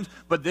these times,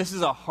 but this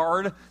is a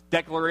hard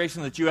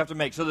declaration that you have to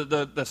make. So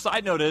the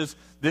side note is,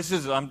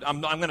 I'm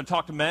going to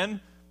talk to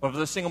men, but for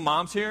the single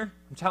moms here,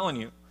 I'm telling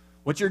you,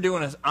 what you're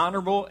doing is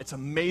honorable. It's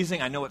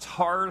amazing. I know it's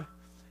hard,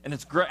 and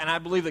it's great. And I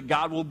believe that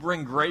God will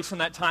bring grace in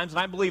that times. And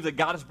I believe that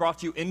God has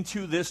brought you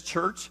into this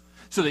church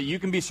so that you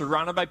can be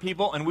surrounded by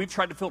people. And we've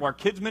tried to fill our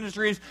kids'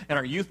 ministries and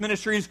our youth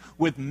ministries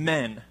with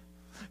men,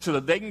 so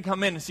that they can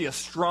come in and see a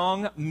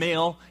strong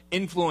male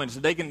influence.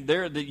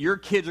 That your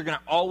kids are going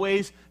to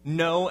always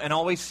know and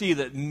always see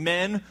that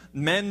men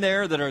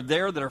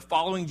that are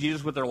following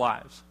Jesus with their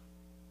lives.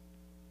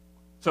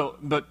 So,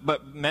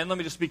 but men, let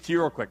me just speak to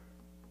you real quick.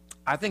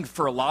 I think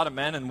for a lot of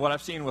men, and what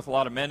I've seen with a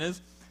lot of men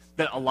is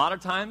that a lot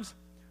of times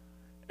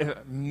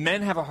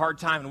men have a hard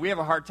time, and we have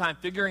a hard time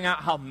figuring out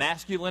how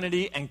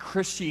masculinity and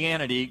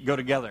Christianity go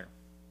together.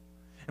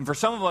 And for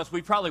some of us,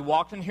 we probably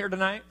walked in here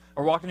tonight,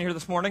 or walked in here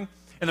this morning,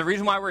 and the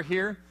reason why we're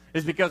here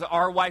is because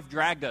our wife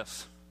dragged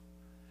us.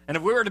 And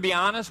if we were to be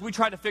honest, we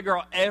tried to figure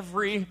out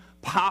every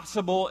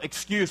possible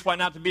excuse why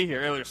not to be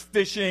here. There's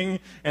fishing,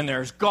 and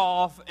there's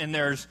golf, and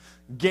there's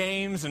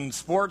games and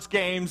sports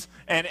games.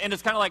 And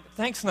it's kind of like,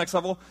 thanks, Next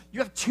Level. You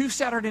have 2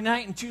 Saturday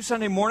night and 2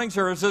 Sunday morning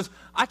services.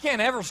 I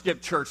can't ever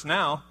skip church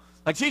now.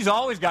 Like, she's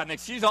always got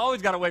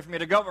a way for me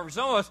to go. But for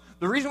some of us,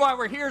 the reason why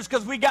we're here is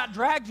because we got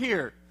dragged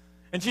here.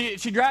 And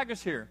she dragged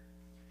us here.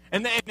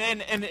 And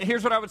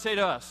here's what I would say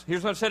to us.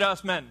 Here's what I say to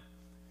us men.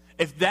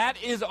 If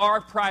that is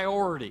our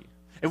priority,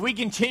 if we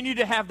continue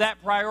to have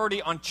that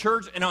priority on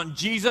church and on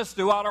Jesus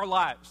throughout our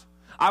lives,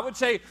 I would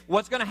say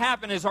what's going to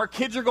happen is our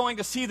kids are going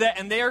to see that,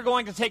 and they are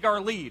going to take our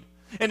lead.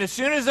 And as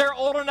soon as they're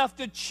old enough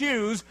to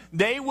choose,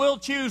 they will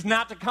choose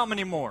not to come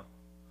anymore.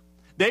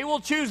 They will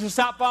choose to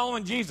stop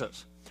following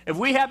Jesus if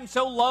we have them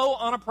so low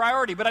on a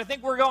priority. But I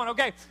think we're going,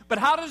 okay, but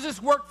how does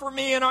this work for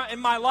me in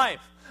my life?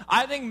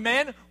 I think,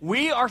 men,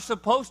 we are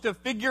supposed to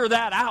figure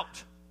that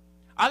out.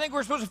 I think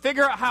we're supposed to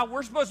figure out how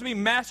we're supposed to be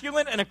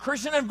masculine in a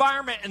Christian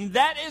environment, and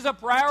that is a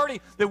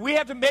priority that we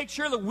have to make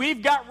sure that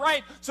we've got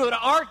right so that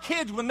our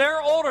kids, when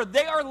they're older,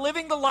 they are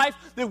living the life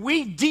that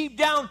we deep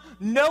down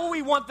know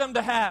we want them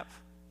to have.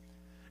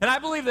 And I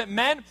believe that,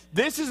 men,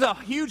 this is a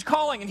huge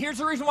calling, and here's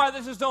the reason why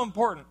this is so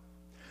important.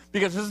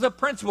 Because this is a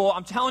principle,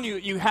 I'm telling you,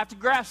 you have to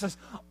grasp this.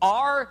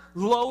 Our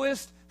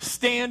lowest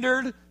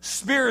standard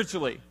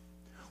spiritually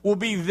will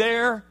be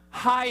their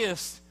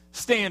highest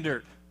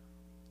standard.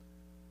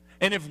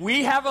 And if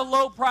we have a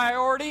low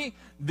priority,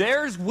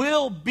 theirs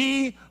will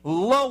be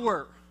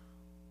lower.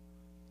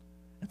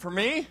 And for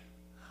me,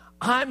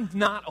 I'm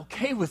not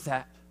okay with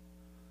that.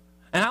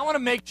 And I want to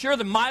make sure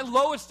that my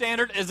lowest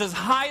standard is as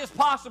high as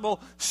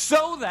possible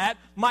so that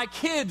my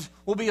kids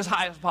will be as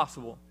high as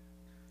possible.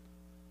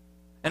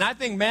 And I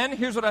think, men,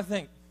 here's what I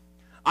think.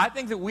 I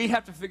think that we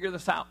have to figure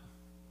this out.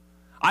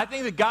 I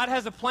think that God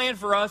has a plan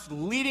for us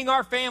leading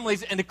our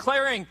families and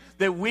declaring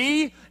that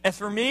we, as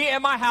for me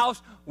and my house,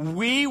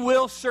 we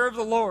will serve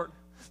the Lord.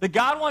 That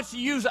God wants to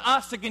use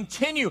us to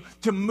continue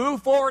to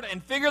move forward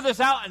and figure this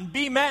out and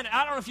be men.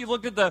 I don't know if you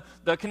looked at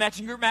the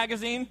Connection Group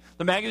magazine,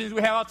 the magazines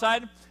we have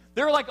outside.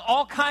 There are like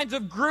all kinds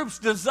of groups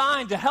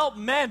designed to help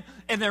men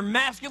and their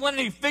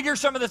masculinity figure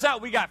some of this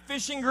out. We got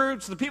fishing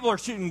groups. The people are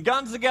shooting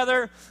guns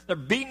together. They're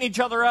beating each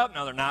other up.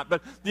 No, they're not,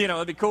 but,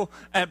 it'd be cool.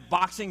 A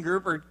boxing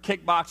group or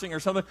kickboxing or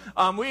something.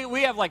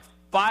 We have like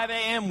 5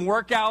 a.m.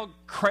 workout,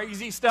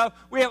 crazy stuff.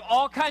 We have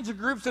all kinds of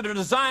groups that are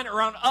designed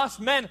around us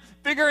men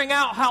figuring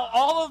out how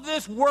all of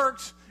this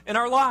works in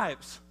our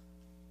lives.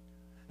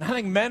 And I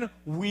think, men,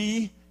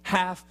 we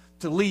have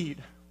to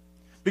lead.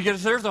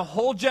 Because there's a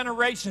whole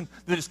generation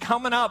that is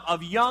coming up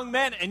of young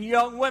men and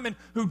young women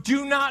who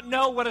do not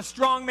know what a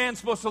strong man's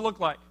supposed to look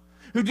like.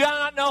 Who do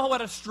not know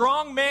what a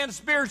strong man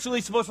spiritually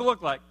is supposed to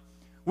look like.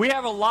 We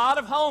have a lot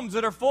of homes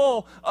that are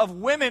full of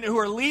women who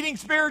are leading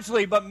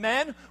spiritually, but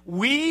men,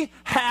 we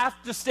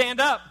have to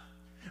stand up.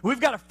 We've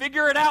got to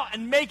figure it out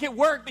and make it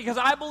work, because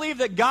I believe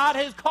that God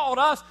has called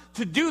us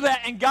to do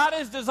that, and God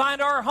has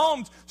designed our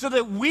homes so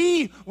that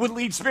we would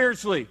lead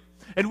spiritually.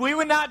 And we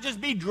would not just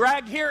be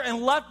dragged here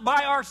and left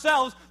by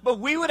ourselves, but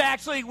we would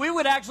actually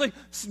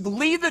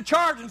lead the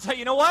charge and say,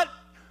 you know what?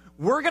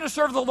 We're going to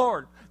serve the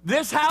Lord.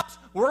 This house,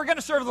 we're going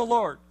to serve the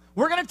Lord.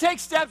 We're going to take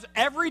steps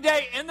every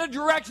day in the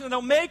direction that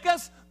will make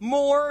us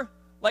more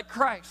like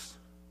Christ.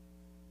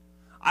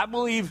 I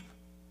believe,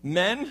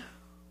 men,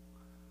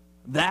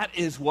 that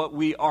is what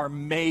we are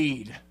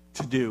made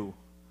to do.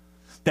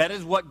 That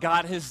is what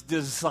God has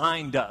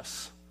designed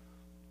us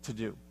to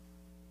do.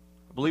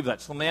 I believe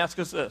that. So let me ask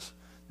us this.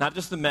 Not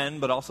just the men,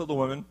 but also the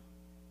women.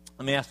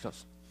 Let me ask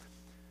us,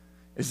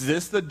 is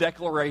this the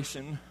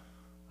declaration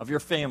of your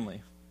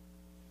family?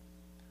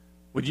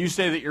 Would you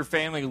say that your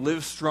family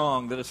lives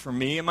strong, that it's for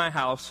me and my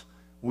house,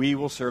 we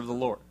will serve the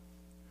Lord?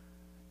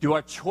 Do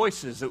our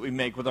choices that we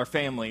make with our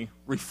family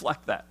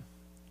reflect that?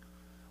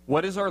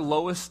 What is our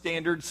lowest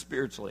standard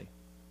spiritually?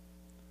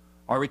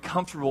 Are we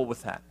comfortable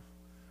with that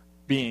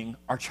being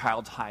our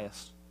child's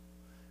highest?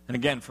 And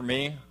again, for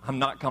me, I'm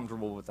not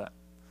comfortable with that.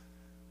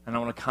 And I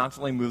want to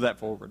constantly move that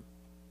forward.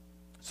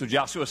 So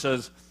Joshua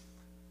says,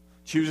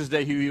 choose this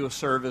day who you will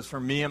serve. As for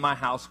me and my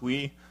house,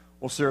 we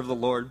will serve the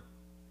Lord.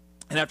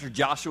 And after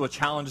Joshua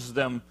challenges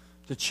them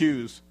to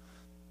choose,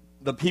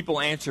 the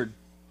people answered,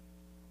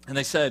 and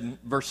they said,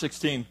 verse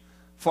 16,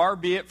 far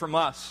be it from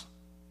us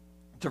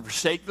to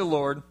forsake the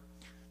Lord,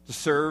 to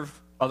serve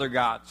other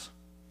gods.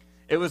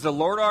 It was the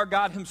Lord our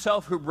God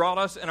himself who brought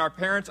us and our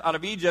parents out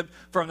of Egypt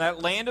from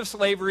that land of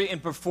slavery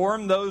and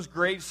performed those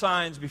great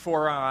signs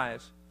before our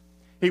eyes.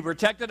 He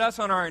protected us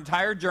on our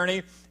entire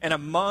journey and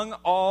among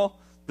all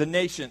the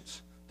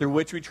nations through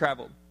which we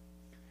traveled.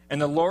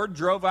 And the Lord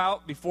drove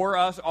out before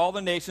us all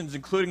the nations,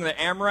 including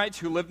the Amorites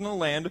who lived in the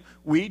land.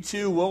 We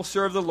too will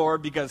serve the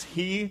Lord because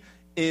he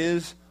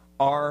is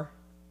our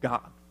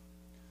God.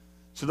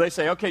 So they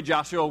say, okay,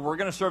 Joshua, we're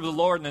going to serve the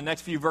Lord. In the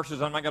next few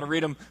verses, I'm not going to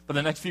read them, but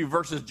the next few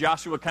verses,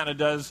 Joshua kind of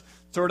does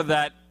sort of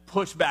that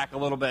pushback a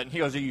little bit. And he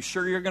goes, are you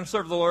sure you're going to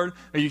serve the Lord?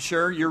 Are you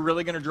sure you're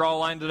really going to draw a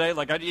line today?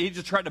 He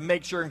just tried to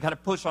make sure and kind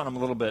of push on them a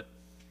little bit.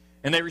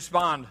 And they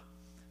respond,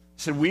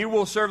 said, we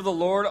will serve the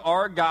Lord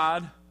our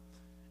God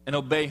and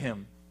obey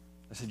him.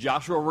 I said,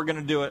 Joshua, we're going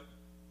to do it.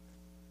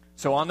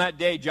 So on that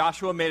day,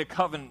 Joshua made a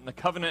covenant. The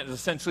covenant is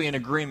essentially an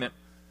agreement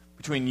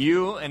between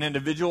you, an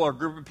individual or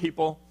group of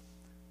people,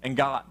 and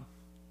God.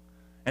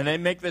 And they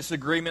make this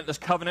agreement, this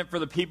covenant for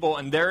the people.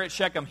 And there at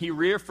Shechem, he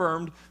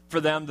reaffirmed for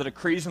them the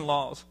decrees and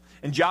laws.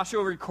 And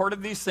Joshua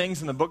recorded these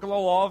things in the book of the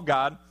law of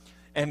God.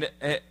 And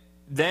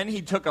then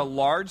he took a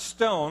large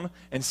stone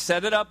and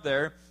set it up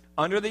there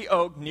under the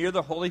oak near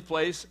the holy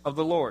place of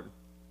the Lord.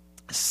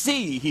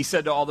 See, he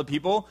said to all the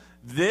people,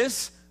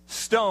 this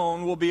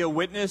stone will be a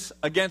witness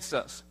against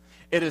us.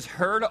 It has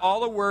heard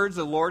all the words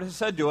the Lord has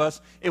said to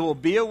us. It will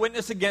be a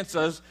witness against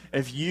us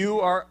if you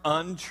are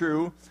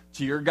untrue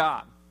to your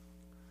God.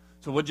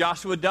 So what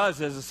Joshua does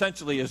is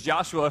essentially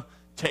Joshua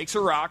takes a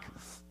rock.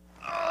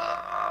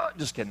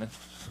 Just kidding.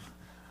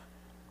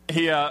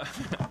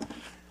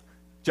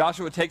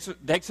 Joshua takes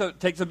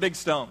a big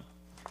stone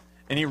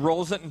and he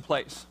rolls it in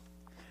place.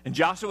 And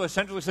Joshua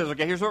essentially says,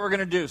 okay, here's what we're going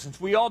to do. Since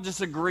we all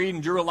just agreed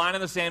and drew a line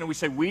in the sand and we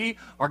said we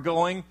are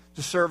going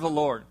to serve the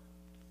Lord.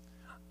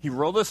 He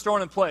rolled this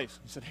stone in place.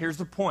 He said, here's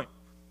the point.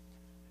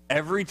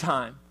 Every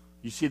time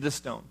you see this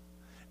stone,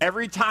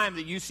 every time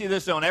that you see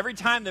this stone, every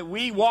time that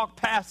we walk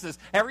past this,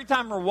 every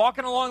time we're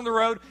walking along the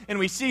road and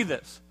we see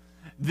this,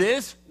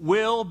 this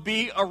will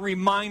be a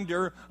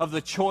reminder of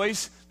the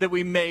choice that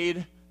we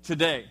made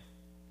today.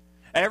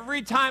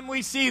 Every time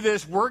we see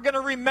this, we're going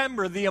to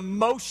remember the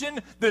emotion,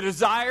 the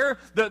desire,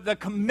 the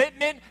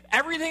commitment,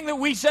 everything that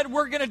we said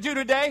we're going to do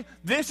today.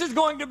 This is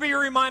going to be a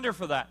reminder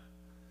for that.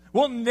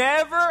 We'll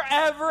never,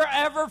 ever,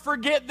 ever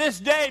forget this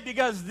day,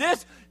 because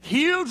this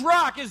huge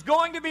rock is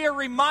going to be a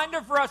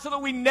reminder for us so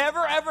that we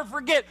never, ever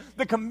forget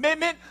the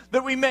commitment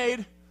that we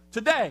made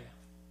today.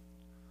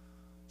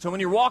 So when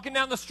you're walking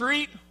down the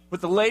street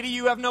with the lady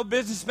you have no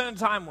business spending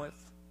time with,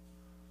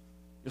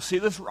 you'll see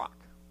this rock.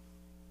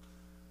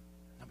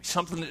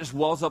 Something that just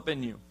wells up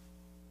in you.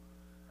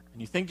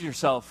 And you think to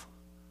yourself,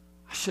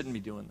 I shouldn't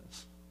be doing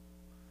this.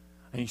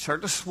 And you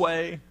start to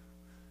sway.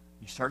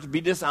 You start to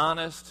be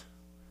dishonest.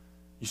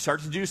 You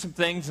start to do some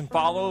things and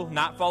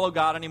not follow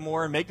God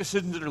anymore and make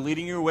decisions that are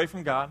leading you away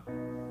from God.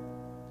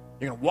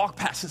 You're going to walk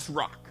past this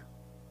rock.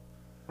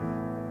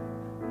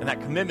 And that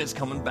commitment's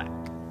coming back.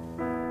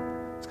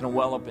 It's going to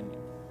well up in you.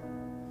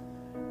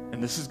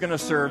 And this is going to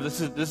serve,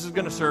 this is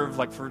going to serve,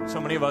 like for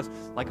so many of us,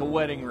 like a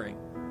wedding ring.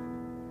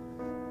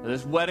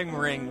 This wedding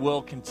ring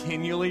will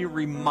continually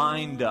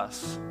remind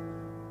us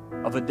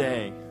of a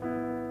day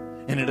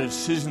and a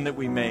decision that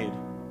we made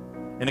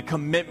and a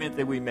commitment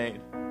that we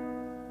made.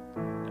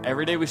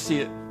 Every day we see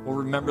it, we'll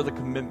remember the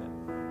commitment.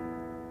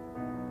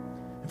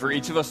 And for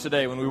each of us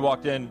today, when we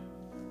walked in,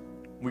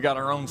 we got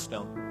our own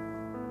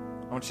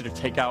stone. I want you to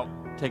take out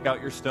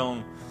your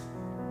stone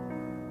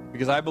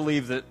Because I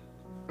believe that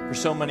for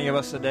so many of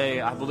us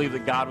today, I believe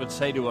that God would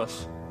say to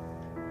us,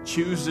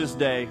 choose this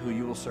day who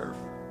you will serve.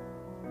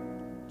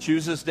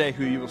 Choose this day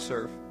who you will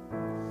serve.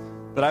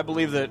 But I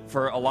believe that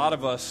for a lot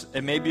of us,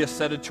 it may be a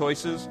set of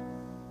choices.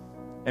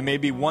 It may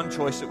be one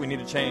choice that we need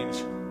to change.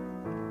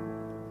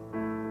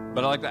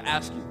 But I'd like to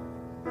ask you,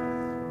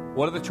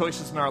 what are the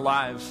choices in our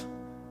lives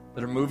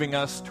that are moving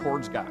us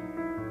towards God?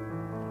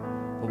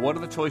 But what are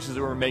the choices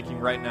that we're making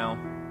right now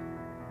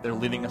that are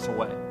leading us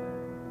away?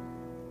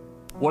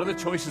 What are the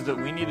choices that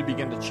we need to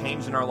begin to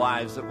change in our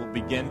lives that will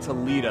begin to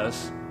lead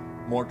us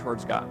more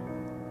towards God?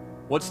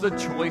 What's the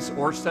choice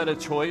or set of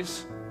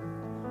choices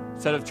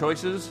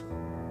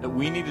that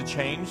we need to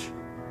change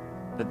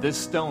that this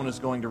stone is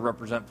going to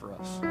represent for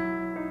us?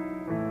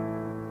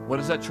 What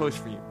is that choice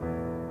for you?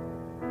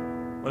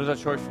 What is that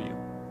choice for you?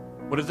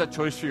 What is that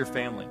choice for your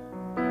family?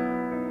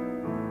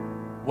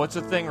 What's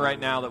the thing right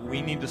now that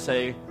we need to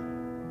say,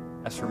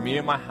 as for me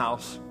and my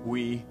house,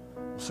 we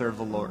will serve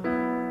the Lord?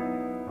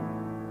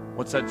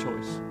 What's that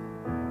choice?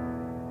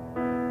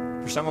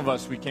 For some of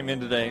us, we came in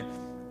today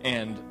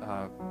and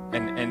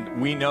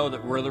we know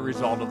that we're the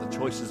result of the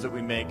choices that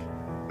we make,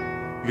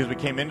 because we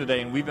came in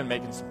today and we've been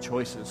making some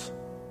choices.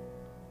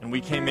 And we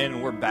came in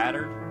and we're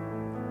battered,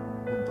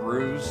 we're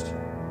bruised,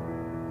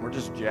 we're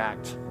just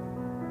jacked.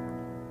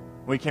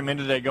 We came in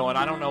today going,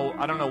 I don't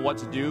know what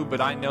to do,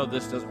 but I know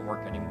this doesn't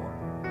work anymore.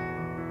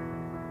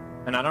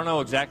 And I don't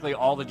know exactly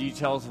all the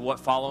details of what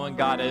following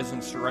God is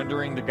and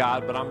surrendering to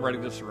God, but I'm ready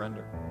to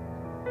surrender.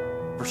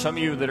 For some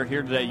of you that are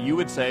here today, you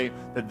would say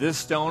that this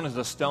stone is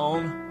a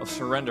stone of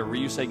surrender, where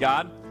you say,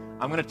 God,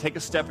 I'm going to take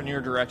a step in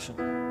your direction.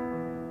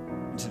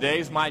 And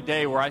today's my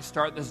day where I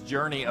start this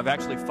journey of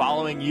actually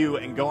following you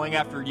and going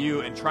after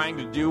you and trying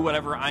to do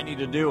whatever I need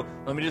to do.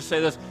 Let me just say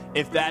this.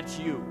 If that's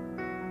you,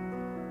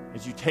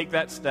 as you take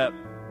that step,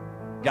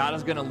 God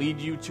is going to lead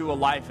you to a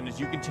life, and as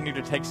you continue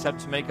to take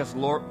steps to make us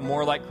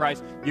more like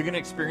Christ, you're going to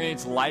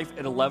experience life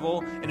at a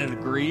level and a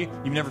degree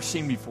you've never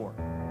seen before.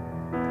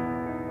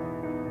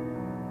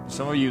 For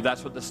some of you,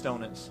 that's what the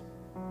stone is.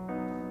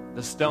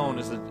 The stone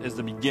is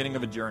the beginning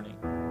of a journey.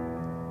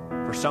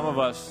 For some of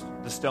us,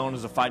 the stone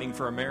is a fighting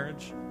for a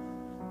marriage.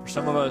 For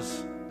some of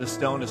us, the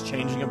stone is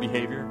changing a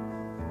behavior.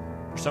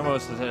 For some of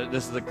us,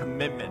 this is a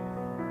commitment.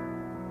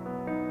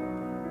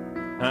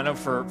 And I know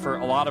for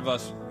a lot of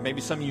us, maybe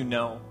some of you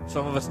know.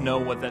 Some of us know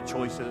what that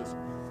choice is.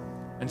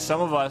 And some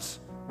of us,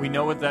 we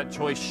know what that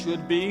choice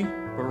should be,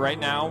 but right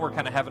now we're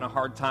kind of having a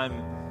hard time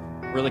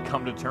really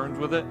come to terms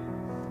with it.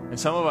 And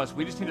some of us,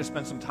 we just need to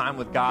spend some time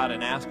with God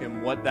and ask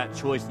Him what that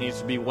choice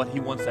needs to be, what He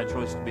wants that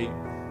choice to be.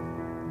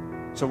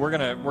 So we're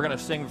gonna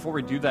sing. Before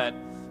we do that,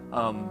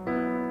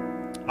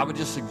 I would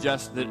just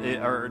suggest that,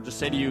 or just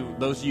say to you,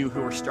 those of you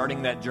who are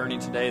starting that journey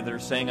today, that are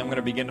saying, I'm going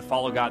to begin to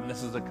follow God, and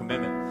this is a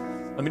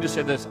commitment. Let me just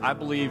say this. I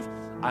believe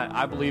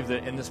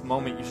that in this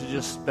moment, you should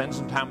just spend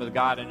some time with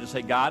God and just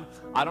say, God,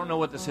 I don't know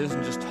what this is,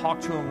 and just talk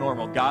to Him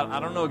normal. God, I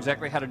don't know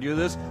exactly how to do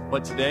this,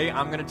 but today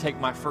I'm going to take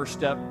my first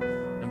step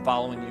in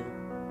following you.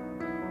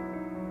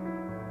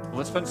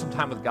 Let's spend some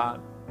time with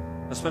God.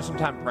 Let's spend some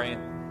time praying.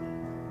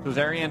 So as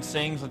Ariane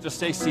sings, let's just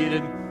stay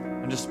seated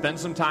and just spend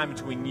some time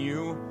between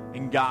you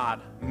and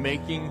God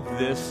making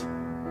this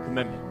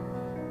commitment.